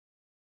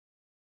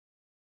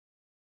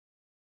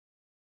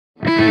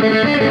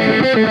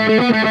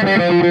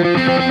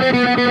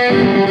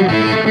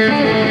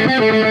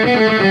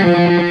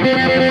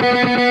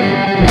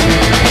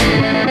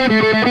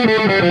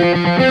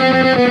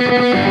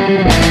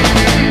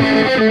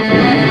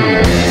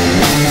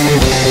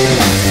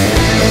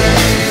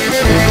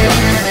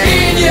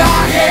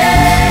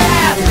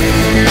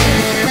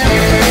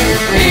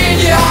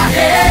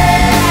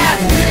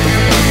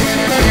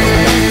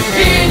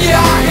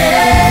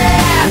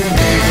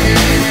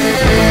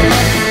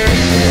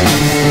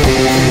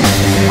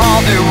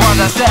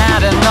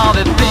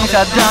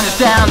I don't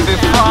understand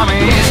before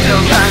me.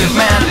 Still kind of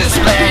man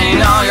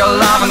displaying all your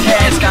love and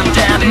hate's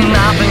content.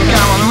 Nothing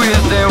common with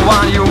the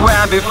one you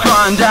were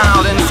before, and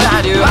out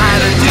inside you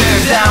either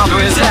digs out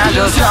with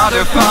angels or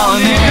they're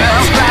falling in a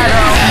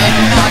spiral.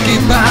 I'll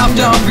keep out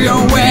of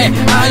your way,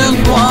 I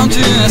don't want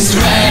to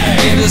stray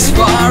in this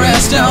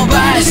forest of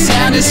ice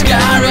and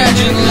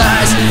discouraging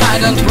lies.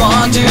 I don't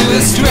want to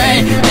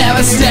stray,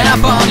 never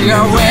step on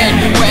your way.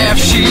 Where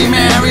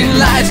shimmering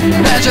lights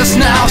that just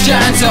now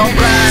shine so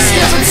bright.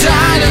 Step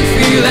inside and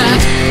feel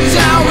it, there's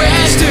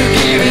always to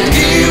give it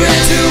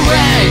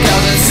away.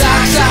 Cause it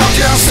sucks out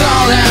your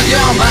soul and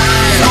your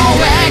mind. So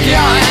wake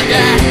your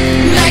anger,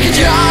 make it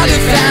your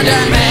defender.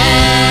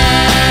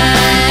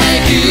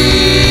 Make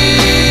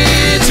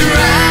it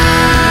right.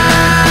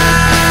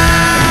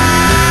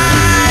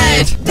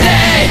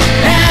 Day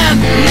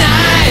and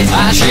night,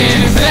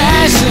 watching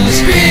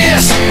faces,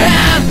 peace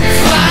and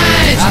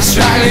fight are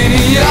struggling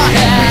in your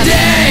head.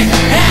 Day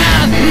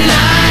and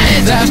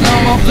night, there's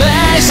no more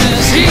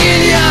places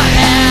in your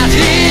head,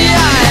 in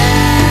your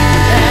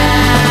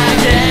head,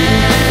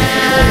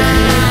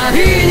 yeah,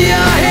 in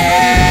your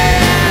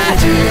head.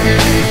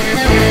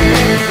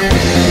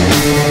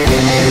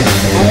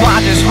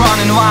 What is wrong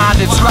and what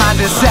is right,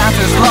 the sense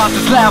is lost,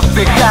 is left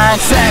behind.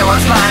 Say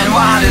what's lying,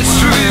 what is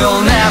true,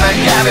 you'll never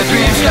have your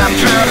dreams come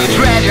true.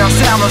 Trade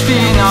yourself lost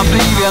in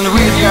oblivion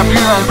with your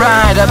pure and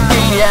bright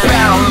opinion.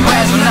 Well,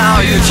 ways for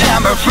now you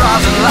chamber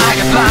frozen like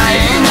a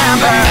flying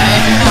ember.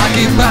 I'll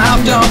keep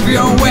out of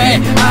your way,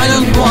 I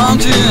don't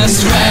want to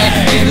stray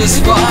in this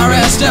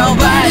forest of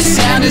ice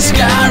and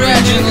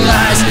discouraging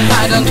lies.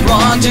 I don't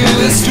want to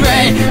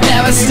stray,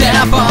 never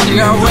step on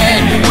your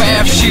way.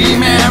 Where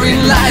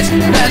shimmering lights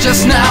that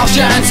just now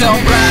shine so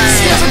bright.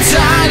 Step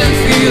inside and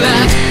feel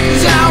it,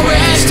 there's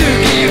always to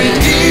give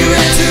it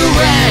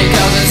away.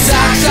 Cause it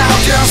sucks out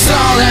your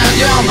soul and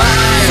your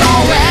mind. So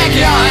wake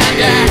your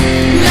anger,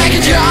 make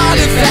it your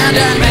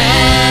defender.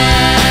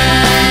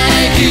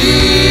 Make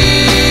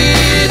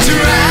it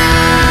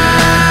right.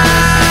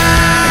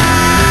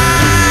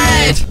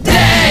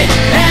 Day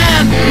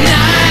and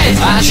night,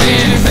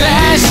 watching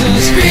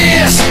faces,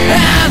 peace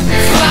and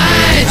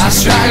fight are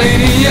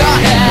struggling in your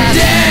head.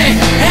 Day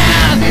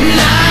and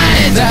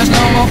night, there's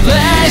no more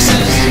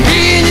places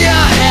in your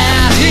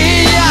head,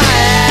 in your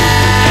head.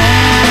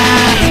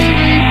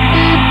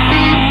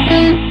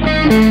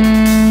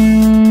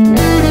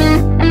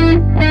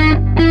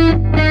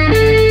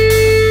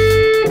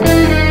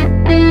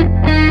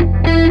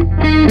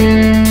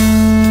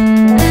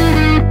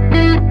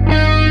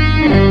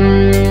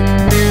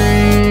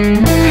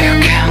 You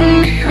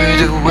can't give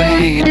it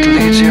away, it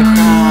leads your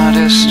heart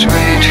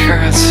astray. It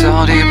hurts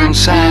so deep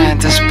inside,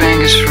 this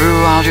pain is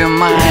throughout your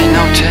mind.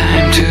 No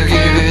time to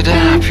give it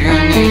up, you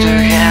need to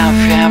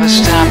have a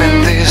stop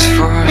in this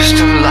forest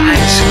of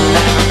lies. You'll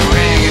never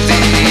break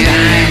the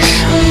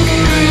ice. Can't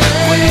give it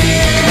away,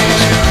 it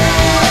leads your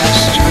heart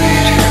astray.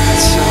 It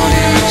hurts so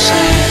deep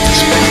inside,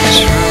 this pain is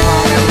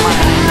throughout your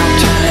mind. No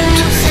time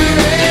to give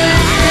it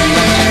up, you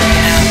need to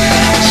have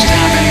a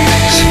stop in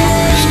this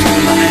forest of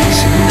lies.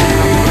 You'll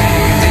never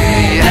break the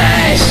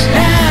ice.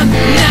 And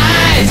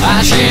night,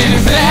 watching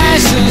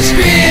faces,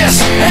 peace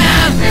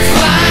and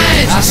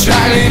fight are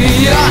struggling in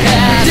your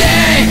head.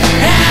 Day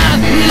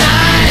and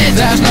night,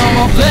 there's no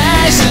more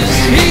places.